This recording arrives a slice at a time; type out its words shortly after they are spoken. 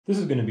This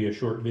is going to be a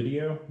short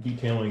video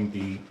detailing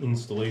the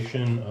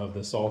installation of the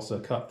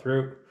Salsa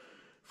Cutthroat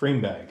frame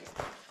bag.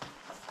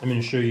 I'm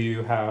going to show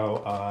you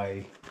how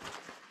I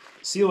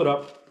seal it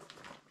up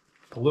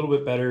a little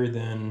bit better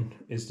than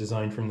is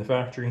designed from the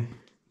factory.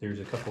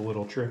 There's a couple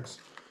little tricks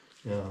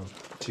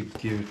to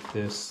give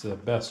this the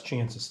best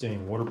chance of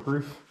staying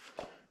waterproof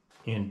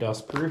and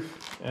dustproof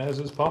as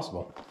is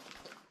possible.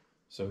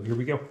 So here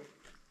we go.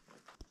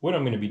 What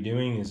I'm going to be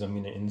doing is I'm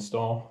going to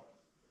install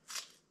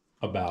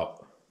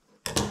about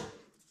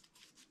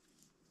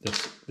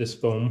this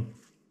foam.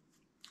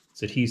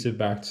 It's adhesive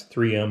backed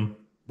 3M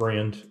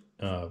brand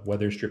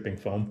weather stripping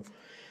foam.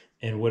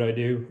 And what I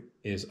do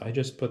is I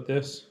just put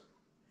this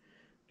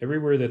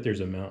everywhere that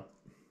there's a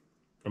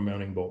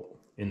mounting bolt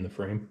in the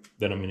frame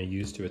that I'm going to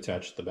use to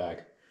attach the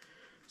bag.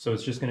 So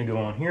it's just going to go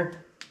on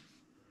here.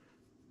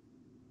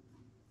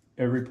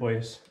 Every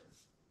place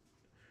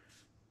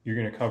you're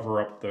going to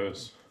cover up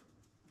those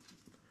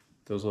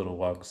little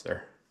lugs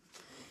there.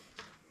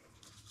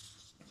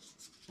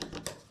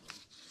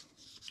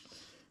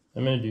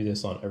 I'm going to do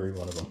this on every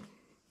one of them.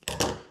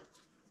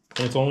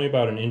 And it's only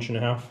about 1.5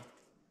 inches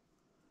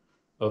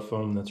of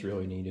foam that's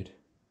really needed.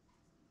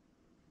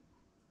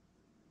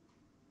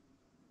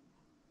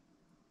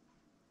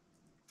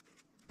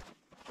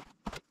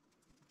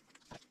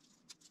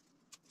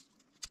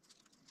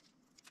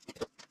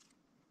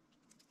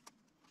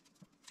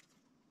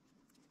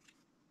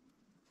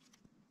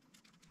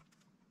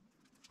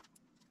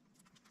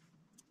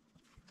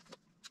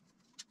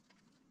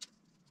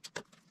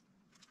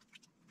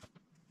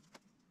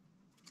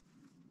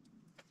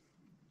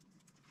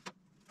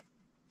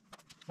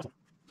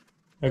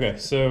 Okay,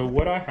 so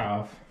what I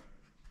have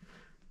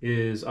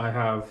is I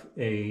have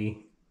a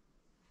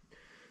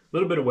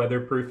little bit of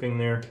weatherproofing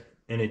there,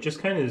 and it just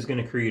kind of is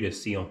going to create a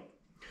seal.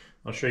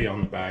 I'll show you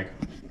on the bag.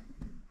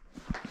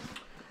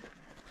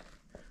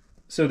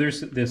 So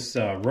there's this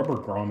rubber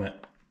grommet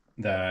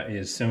that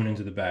is sewn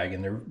into the bag,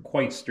 and they're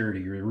quite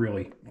sturdy. They're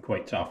really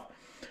quite tough.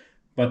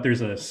 But there's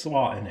a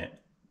slot in it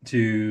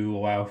to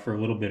allow for a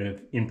little bit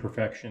of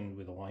imperfection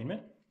with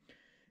alignment.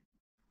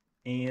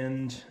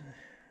 And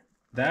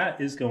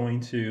that is going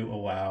to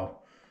allow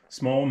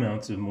small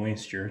amounts of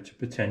moisture to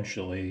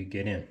potentially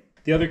get in.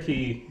 The other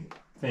key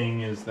thing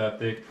is that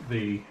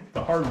the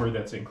hardware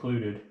that's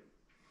included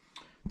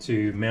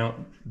to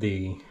mount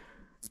the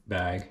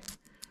bag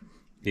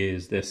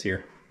is this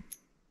here.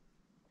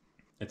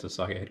 It's a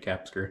socket head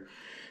cap screw,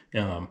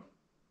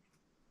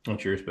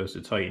 which you're supposed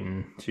to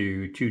tighten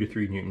to 2 to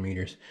 3 Newton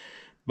meters.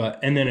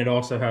 And then it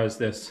also has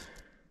this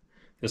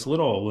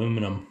little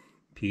aluminum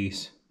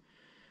piece,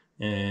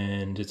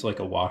 and it's like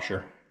a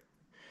washer.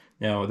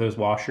 Now those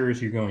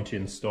washers you're going to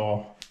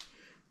install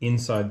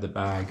inside the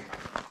bag.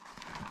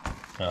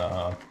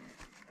 Okay,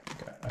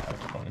 I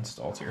have one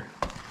installed here.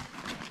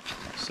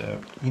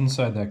 So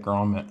inside that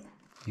grommet,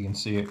 you can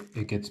see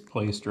it gets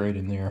placed right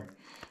in there,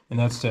 and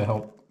that's to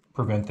help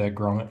prevent that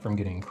grommet from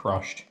getting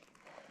crushed.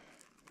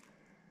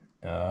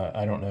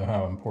 I don't know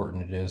how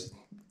important it is.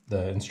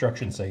 The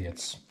instructions say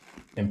it's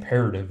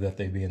imperative that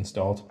they be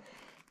installed,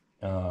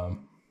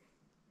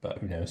 but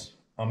who knows?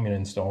 I'm going to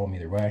install them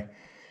either way.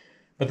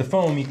 But the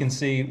foam, you can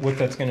see what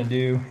that's going to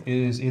do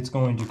is it's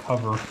going to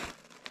cover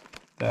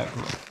that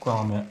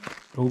grommet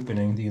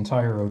opening, the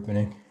entire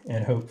opening,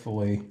 and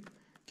hopefully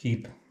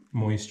keep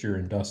moisture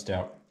and dust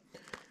out.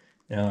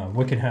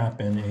 What can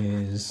happen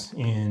is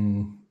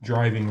in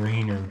driving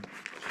rain or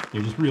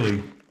just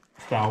really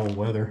foul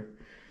weather,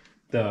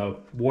 the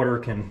water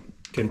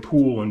can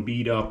pool and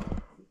bead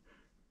up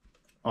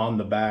on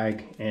the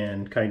bag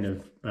and kind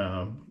of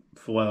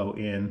flow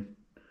in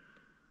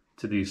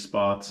to these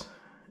spots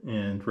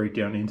and right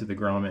down into the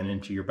grommet and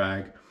into your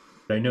bag.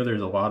 I know there's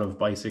a lot of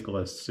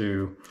bicyclists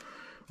who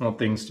want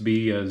things to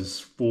be as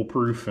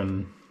foolproof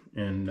and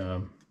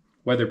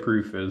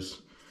weatherproof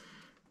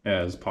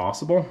as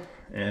possible,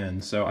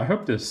 and so I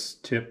hope this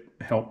tip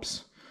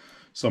helps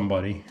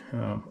somebody.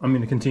 I'm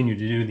going to continue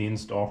to do the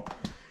install,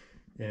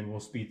 and we'll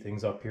speed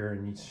things up here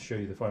and show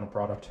you the final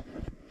product.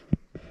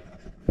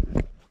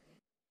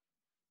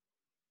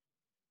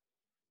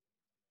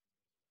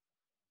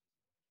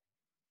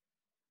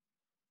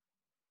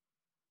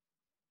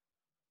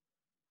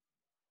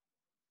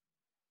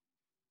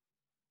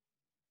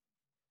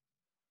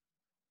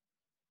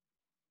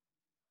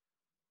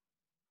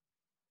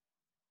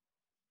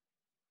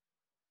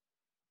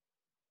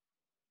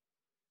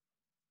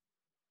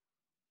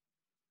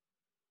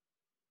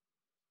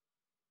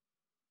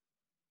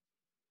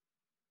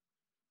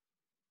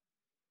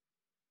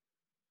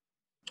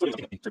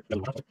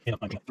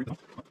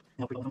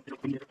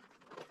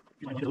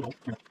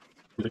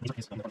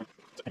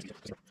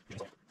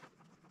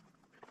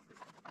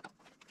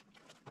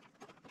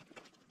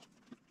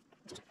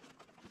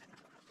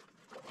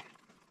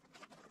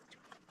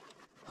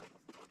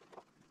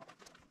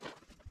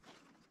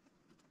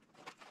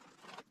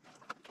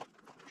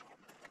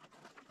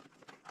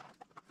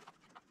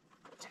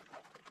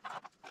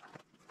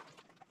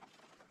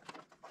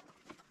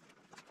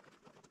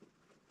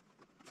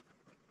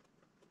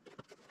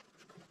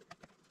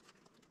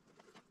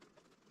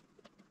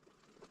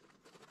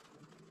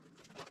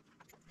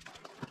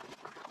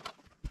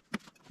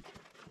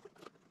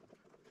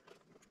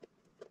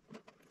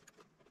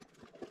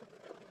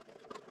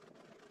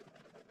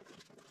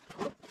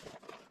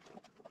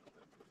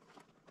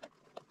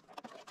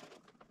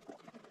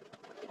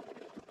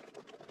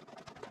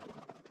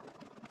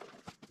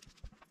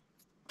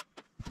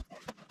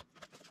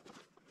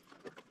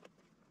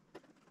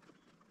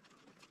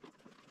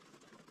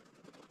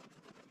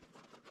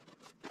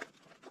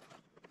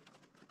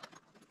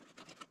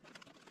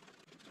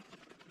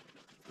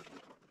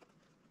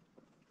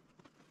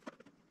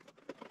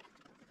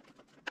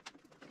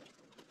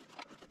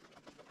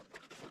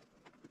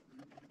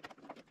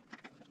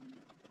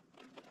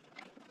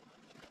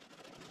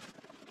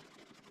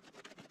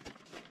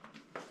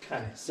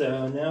 Okay,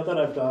 so now that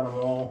I've got them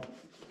all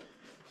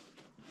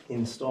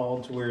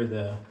installed to where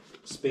the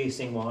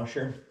spacing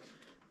washer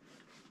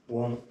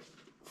won't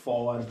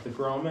fall out of the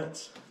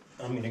grommets,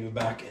 I'm going to go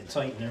back and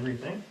tighten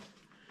everything.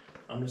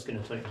 I'm just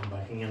going to tighten them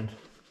by hand.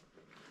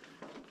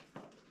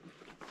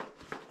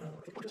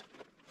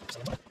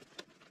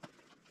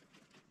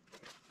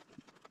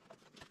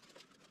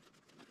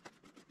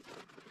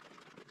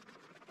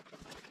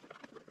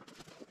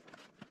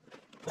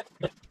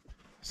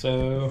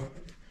 So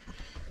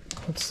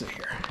let's see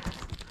here.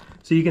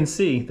 So you can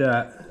see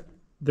that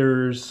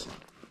there's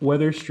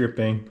weather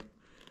stripping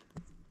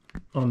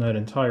on that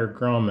entire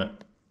grommet,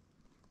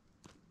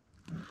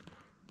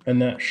 and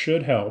that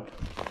should help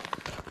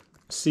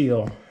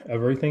seal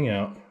everything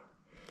out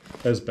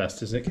as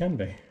best as it can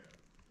be.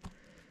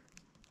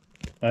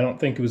 I don't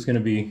think it was going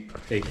to be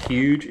a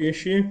huge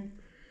issue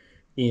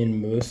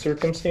in most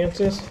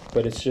circumstances,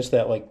 but it's just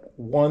that like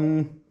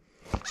one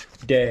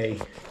day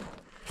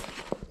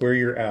where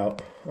you're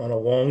out on a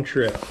long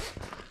trip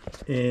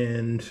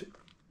and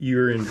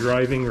you're in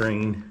driving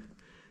rain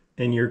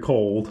and you're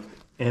cold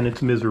and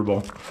it's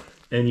miserable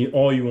and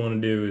all you want to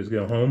do is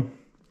go home.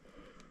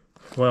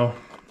 Well,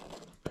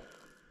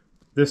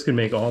 this can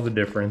make all the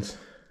difference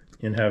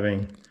in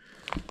having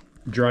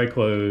dry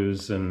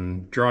clothes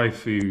and dry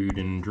food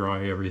and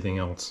dry everything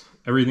else,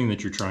 everything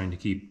that you're trying to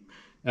keep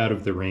out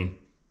of the rain.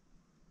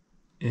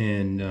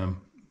 And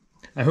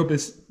I hope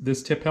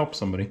this tip helps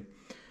somebody.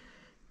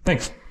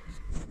 Thanks.